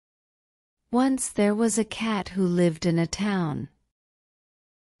Once there was a cat who lived in a town.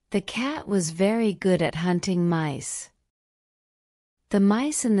 The cat was very good at hunting mice. The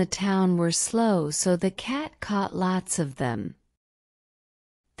mice in the town were slow, so the cat caught lots of them.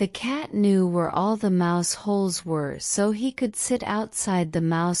 The cat knew where all the mouse holes were, so he could sit outside the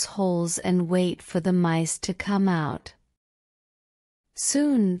mouse holes and wait for the mice to come out.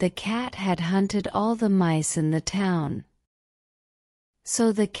 Soon the cat had hunted all the mice in the town.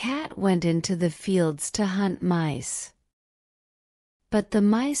 So the cat went into the fields to hunt mice. But the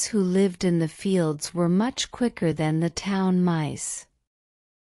mice who lived in the fields were much quicker than the town mice.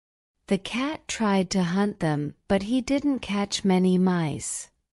 The cat tried to hunt them, but he didn't catch many mice.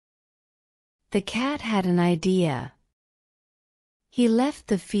 The cat had an idea. He left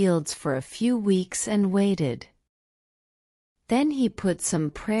the fields for a few weeks and waited. Then he put some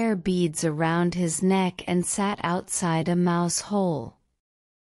prayer beads around his neck and sat outside a mouse hole.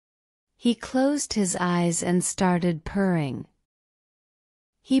 He closed his eyes and started purring.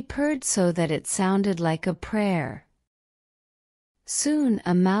 He purred so that it sounded like a prayer. Soon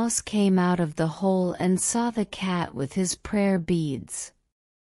a mouse came out of the hole and saw the cat with his prayer beads.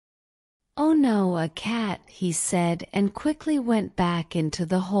 "Oh no, a cat," he said, and quickly went back into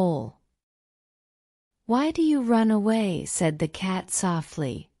the hole. "Why do you run away?" said the cat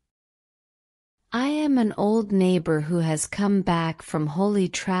softly. "I am an old neighbor who has come back from holy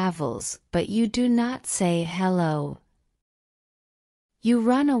travels, but you do not say hello. You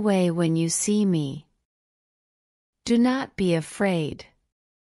run away when you see me. Do not be afraid.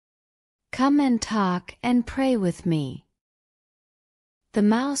 Come and talk and pray with me." The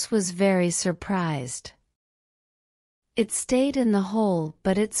mouse was very surprised. It stayed in the hole,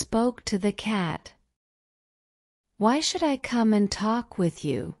 but it spoke to the cat. "Why should I come and talk with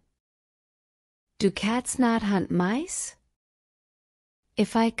you? Do cats not hunt mice?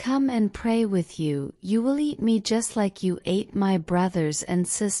 If I come and pray with you, you will eat me just like you ate my brothers and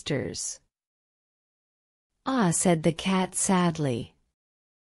sisters." "Ah," said the cat sadly.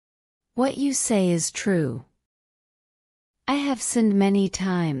 "What you say is true. I have sinned many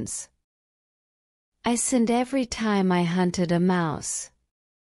times. I sinned every time I hunted a mouse.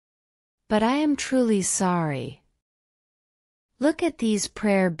 But I am truly sorry. Look at these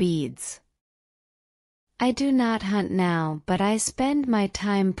prayer beads. I do not hunt now, but I spend my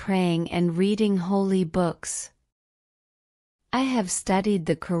time praying and reading holy books. I have studied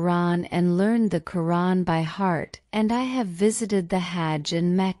the Quran and learned the Quran by heart, and I have visited the Hajj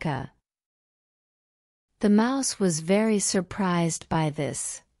in Mecca." The mouse was very surprised by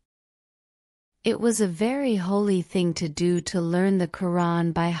this. It was a very holy thing to do, to learn the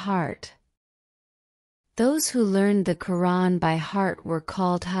Quran by heart. Those who learned the Quran by heart were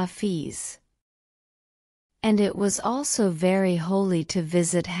called Hafiz. And it was also very holy to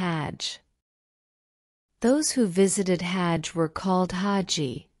visit Hajj. Those who visited Hajj were called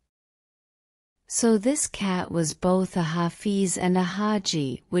Haji. So this cat was both a Hafiz and a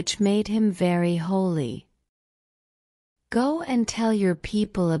Haji, which made him very holy. "Go and tell your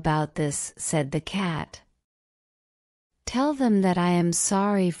people about this," said the cat. "Tell them that I am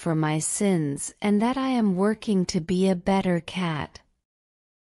sorry for my sins and that I am working to be a better cat.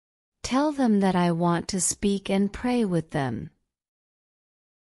 Tell them that I want to speak and pray with them."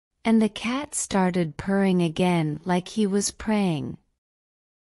 And the cat started purring again like he was praying.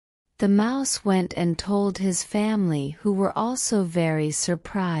 The mouse went and told his family, who were also very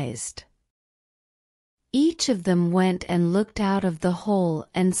surprised. Each of them went and looked out of the hole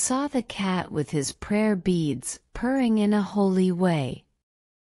and saw the cat with his prayer beads, purring in a holy way.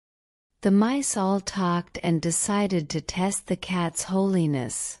 The mice all talked and decided to test the cat's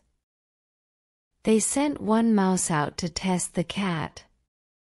holiness. They sent one mouse out to test the cat.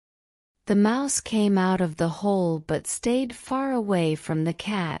 The mouse came out of the hole but stayed far away from the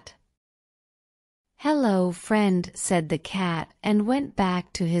cat. "Hello, friend," said the cat, and went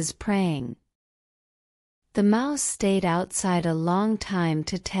back to his praying. The mouse stayed outside a long time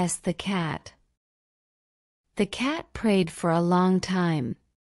to test the cat. The cat prayed for a long time.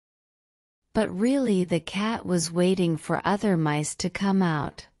 But really the cat was waiting for other mice to come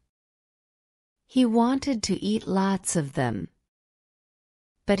out. He wanted to eat lots of them.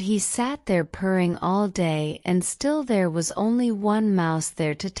 But he sat there purring all day, and still there was only one mouse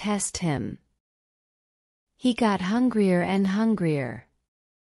there to test him. He got hungrier and hungrier.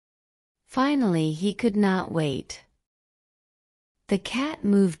 Finally he could not wait. The cat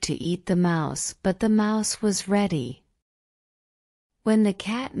moved to eat the mouse, but the mouse was ready. When the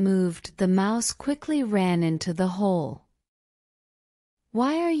cat moved, the mouse quickly ran into the hole.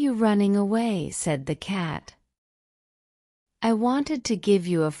 "Why are you running away?" said the cat. I wanted to give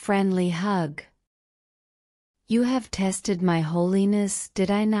you a friendly hug. You have tested my holiness. Did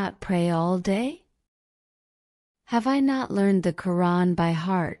I not pray all day? Have I not learned the Quran by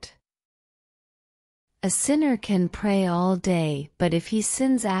heart? A sinner can pray all day, but if he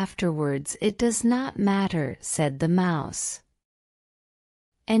sins afterwards it does not matter, said the mouse.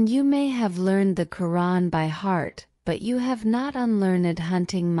 And you may have learned the Quran by heart, but you have not unlearned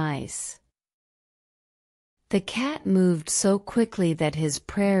hunting mice. The cat moved so quickly that his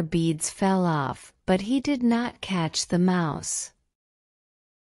prayer beads fell off, but he did not catch the mouse.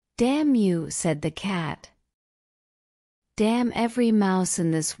 Damn you, said the cat. Damn every mouse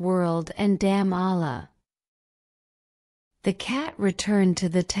in this world and damn Allah. The cat returned to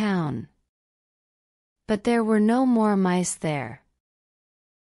the town. But there were no more mice there.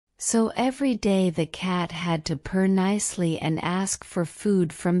 So every day the cat had to purr nicely and ask for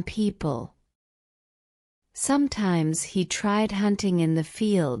food from people. Sometimes he tried hunting in the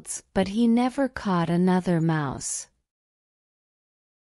fields, but he never caught another mouse.